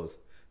windows.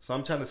 So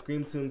I'm trying to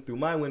scream to him through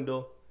my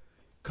window,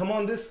 come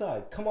on this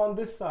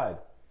side.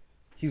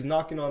 He's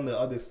knocking on the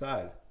other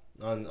side,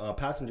 on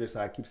passenger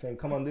side. I keep saying,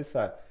 come on this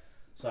side.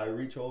 So I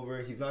reach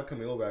over. He's not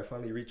coming over. I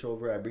finally reach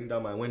over. I bring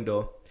down my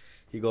window.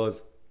 He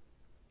goes,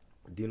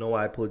 do you know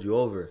why I pulled you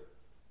over?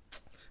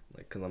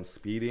 Like, because I'm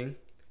speeding.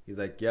 He's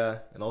like, yeah,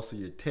 and also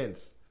your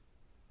tints.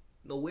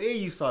 No way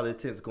you saw the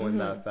tints going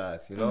that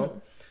fast, you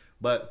know?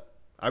 But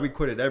I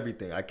recorded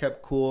everything. I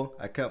kept cool.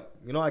 I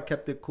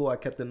kept it cool. I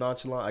kept it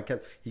nonchalant.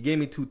 He gave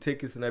me 2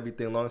 tickets and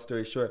everything, long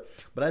story short.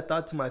 But I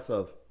thought to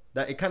myself,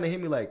 that it kind of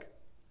hit me like,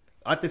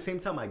 at the same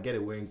time, I get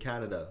it. We're in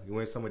Canada.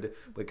 We're in somewhere,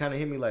 but it kind of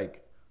hit me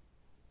like,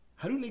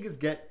 how do niggas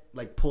get,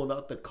 like, pulled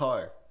out the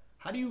car?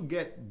 How do you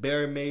get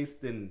bear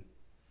maced and,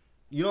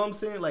 you know what I'm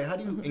saying? Like, how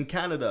do you, in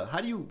Canada,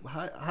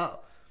 how?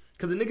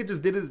 Because the nigga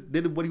just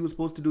did what he was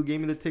supposed to do, gave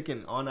me the ticket,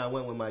 and on I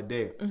went with my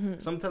day.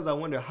 Sometimes I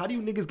wonder, how do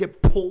you niggas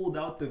get pulled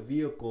out the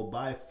vehicle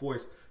by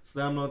force,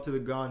 slammed onto the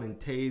ground and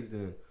tased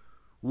and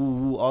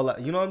all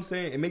that? You know what I'm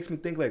saying? It makes me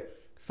think, like,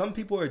 some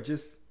people are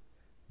just,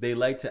 they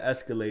like to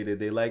escalate it.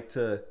 They like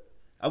to,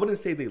 I wouldn't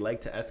say they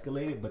like to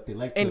escalate it, but they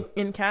like to.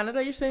 In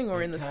Canada, you're saying,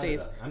 or in the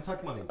States? I'm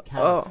talking about in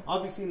Canada. Oh.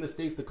 Obviously, in the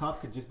States, the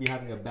cop could just be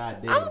having a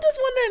bad day. I'm just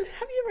wondering,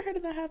 have you ever heard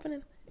of that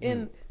happening?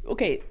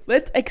 Okay,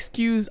 let's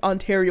excuse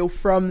Ontario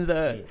from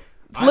the.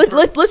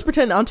 Let's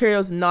pretend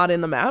Ontario's not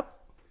in the map.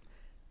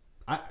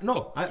 I've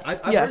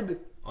heard that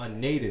on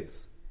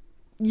natives.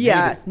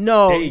 Yeah, natives,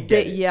 no,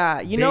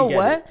 you know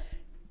what?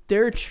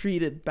 They're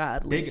treated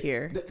badly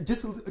here.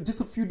 Just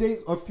a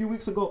few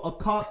weeks ago, a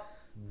cop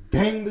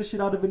banged the shit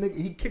out of a nigga.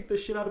 He kicked the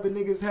shit out of a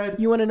nigga's head.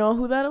 You want to know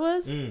who that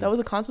was? That was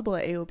a constable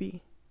at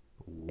AOB.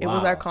 Wow. It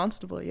was our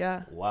constable,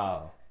 yeah.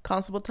 Wow.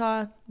 Constable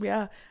Todd,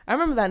 yeah. I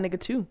remember that nigga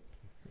too.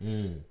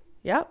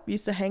 Yep,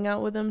 used to hang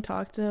out with him,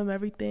 talk to him,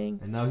 everything.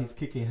 And now he's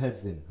kicking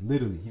heads in.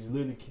 He's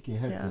literally kicking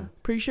heads in.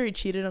 Pretty sure he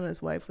cheated on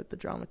his wife with the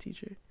drama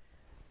teacher.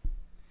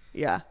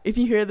 Yeah, if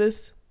you hear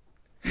this,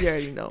 you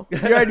already know.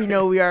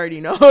 We already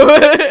know. No,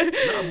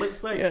 but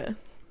it's like,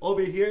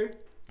 over here,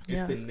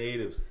 it's the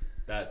natives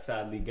that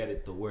sadly get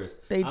it the worst.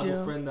 I have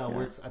a friend that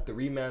works at the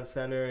remand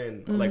center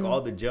and like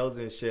all the jails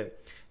and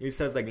shit. He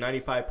says like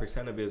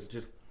 95% of it is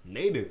just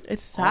natives.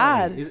 It's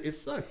sad. It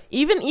sucks.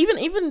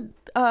 Even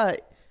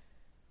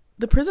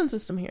the prison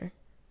system here,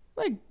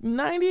 like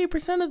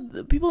 98% of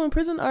the people in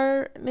prison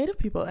are native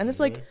people, and it's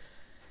like,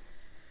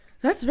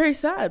 that's very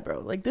sad,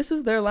 bro. Like, this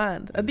is their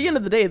land. At the end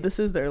of the day, this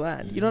is their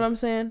land. You know what I'm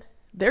saying?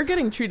 They're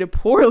getting treated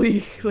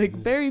poorly, like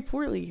very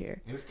poorly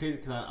here. It was crazy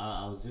because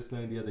I was just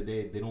learning the other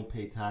day, they don't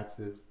pay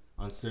taxes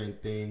on certain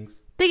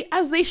things. They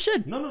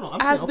should. No.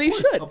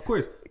 Of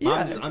course.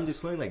 Yeah. I'm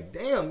just learning, like,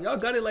 damn, y'all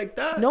got it like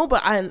that. No,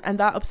 but and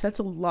that upsets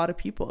a lot of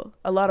people,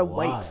 a lot of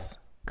whites.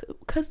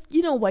 Because,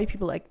 white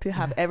people like to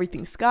have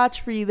everything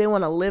scotch-free. They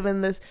want to live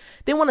in this.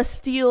 They want to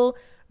steal,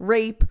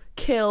 rape,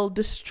 kill,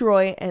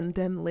 destroy, and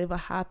then live a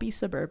happy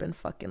suburban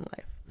fucking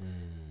life.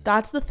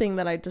 That's the thing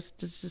that I just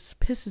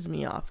pisses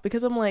me off.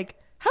 Because I'm like,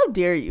 how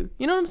dare you?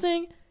 You know what I'm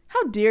saying?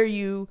 How dare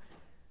you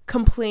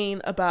complain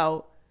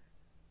about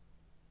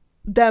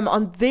them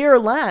on their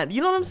land?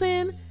 You know what I'm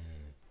saying?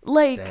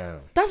 Like,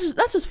 that's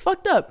just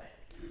fucked up.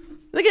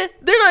 Like,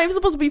 they're not even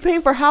supposed to be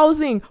paying for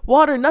housing,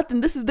 water,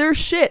 nothing. This is their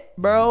shit,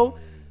 bro.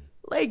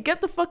 Like,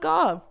 get the fuck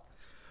off.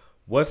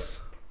 What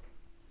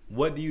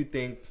do you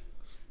think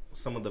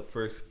some of the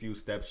first few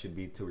steps should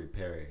be to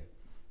repairing?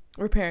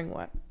 Repairing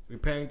what?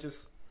 Repairing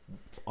just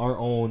our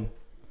own,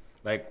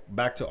 like,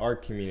 back to our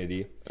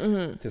community,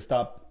 to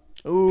stop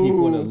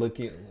people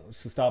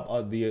to stop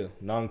all the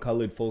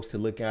non-colored folks to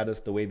look at us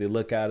the way they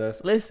look at us.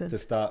 Listen. To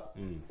stop.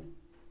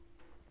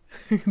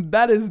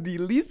 That is the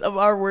least of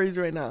our worries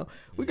right now.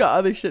 We got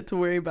other shit to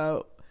worry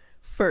about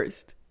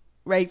first,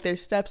 right?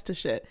 There's steps to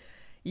shit.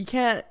 You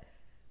can't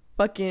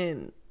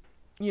fucking,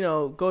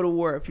 go to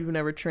war if you've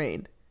never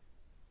trained.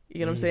 You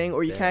know what I'm saying?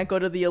 Or you can't go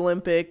to the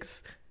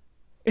Olympics,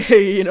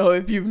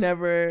 if you've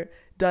never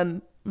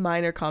done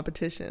minor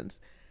competitions.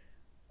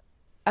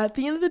 At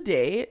the end of the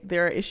day,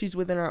 there are issues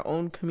within our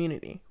own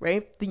community,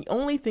 right? The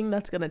only thing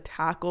that's going to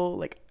tackle,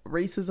 like,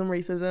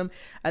 racism,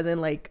 as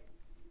in, like,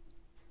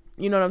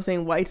 you know what I'm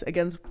saying, whites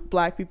against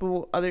black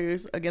people,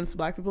 others against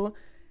black people,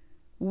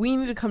 we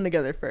need to come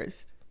together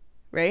first,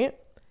 right?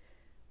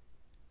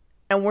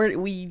 And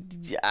we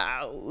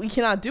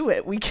cannot do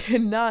it. We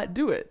cannot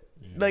do it.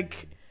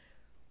 Like,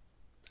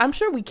 I'm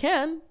sure we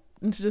can.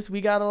 It's just we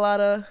got a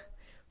lot of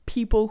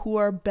people who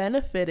are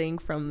benefiting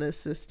from this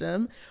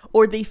system,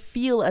 or they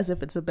feel as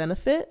if it's a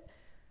benefit.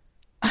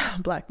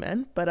 Black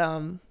men, but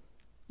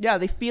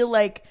they feel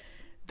like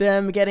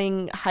them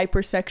getting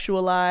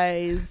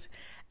hypersexualized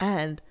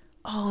and,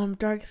 oh, I'm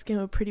dark skinned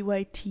with pretty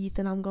white teeth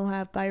and I'm gonna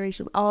have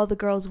biracial, all the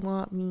girls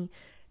want me.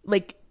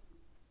 Like,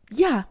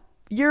 yeah,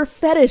 you're a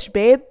fetish,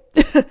 babe.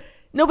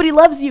 Nobody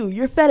loves you.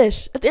 You're a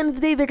fetish. At the end of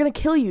the day, they're gonna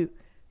kill you.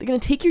 They're gonna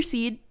take your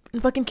seed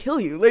and fucking kill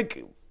you.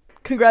 Like,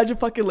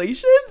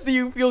 congratulations. Do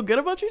you feel good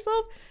about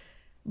yourself?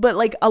 But,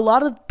 like, a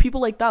lot of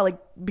people like that, like,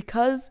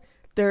 because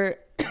they're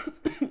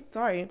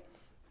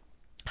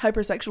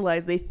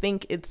hypersexualized, they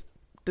think it's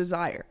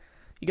desire.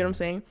 You get what I'm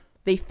saying?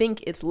 They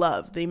think it's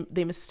love.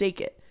 They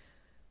mistake it.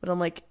 But I'm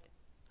like,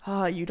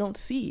 you don't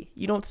see.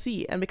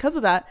 And because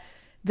of that,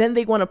 then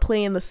they want to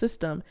play in the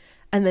system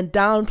and then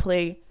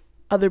downplay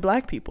other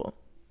black people.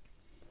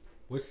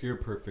 What's your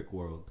perfect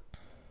world?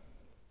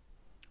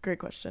 Great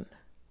question.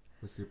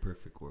 What's your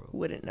perfect world?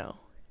 Wouldn't know.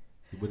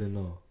 You wouldn't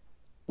know.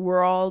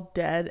 We're all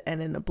dead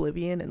and in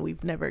oblivion and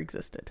we've never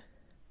existed.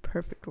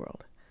 Perfect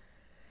world.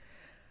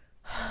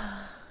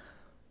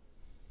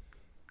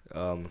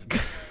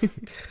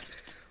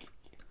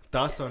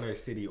 Thoughts on our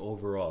city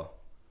overall?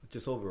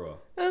 Just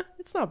overall.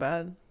 It's not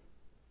bad.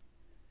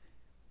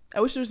 I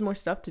wish there was more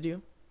stuff to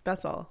do.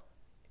 That's all.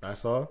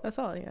 That's all? That's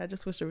all, yeah. I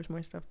just wish there was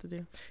more stuff to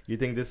do. You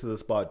think this is a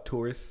spot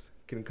tourists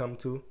can come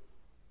to?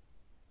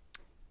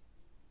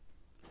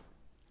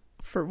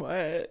 For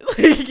what?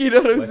 Like, you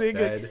know what I'm West saying?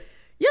 Ed, Like,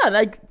 yeah,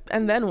 like,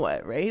 and then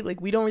what, right?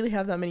 Like, we don't really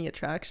have that many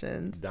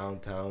attractions.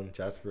 downtown,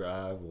 Jasper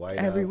Ave, White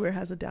Everywhere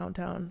has a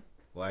downtown. Ave.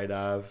 White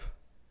Ave.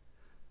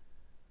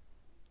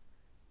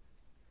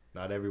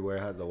 Not everywhere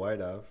has a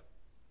White Ave.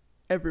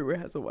 Everywhere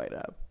has a white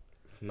app.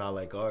 Not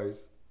like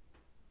ours.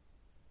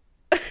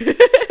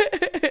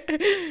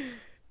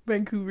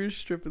 Vancouver's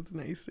strip is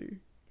nicer.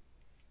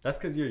 That's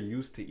because you're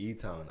used to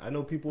E-Town. I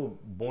know people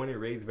born and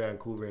raised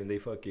Vancouver and they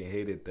fucking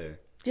hate it there.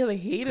 Yeah, they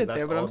hate it that's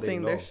there, but all I'm they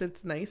saying their know.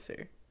 shit's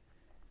nicer.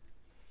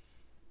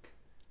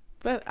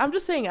 But I'm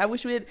just saying, I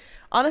wish we had...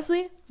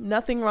 Honestly,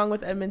 nothing wrong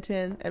with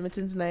Edmonton.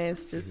 Edmonton's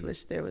nice. Just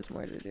wish there was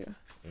more to do.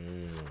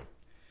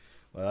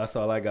 Well, that's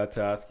all I got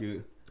to ask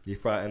you.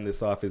 Before I end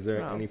this off, is there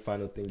No. any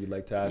final thing you'd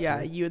like to ask Yeah,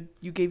 me?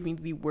 you gave me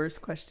the worst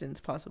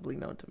questions possibly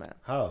known to man.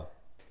 How?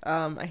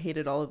 I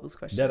hated all of those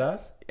questions. Dead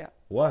ass? Yeah.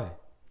 Why?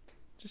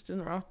 Just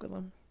didn't rock with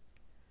them.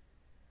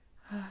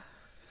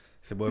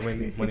 It's boy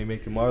money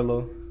making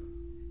Marlo.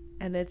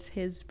 And it's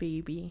his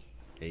baby.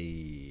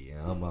 Hey,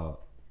 I'm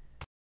out.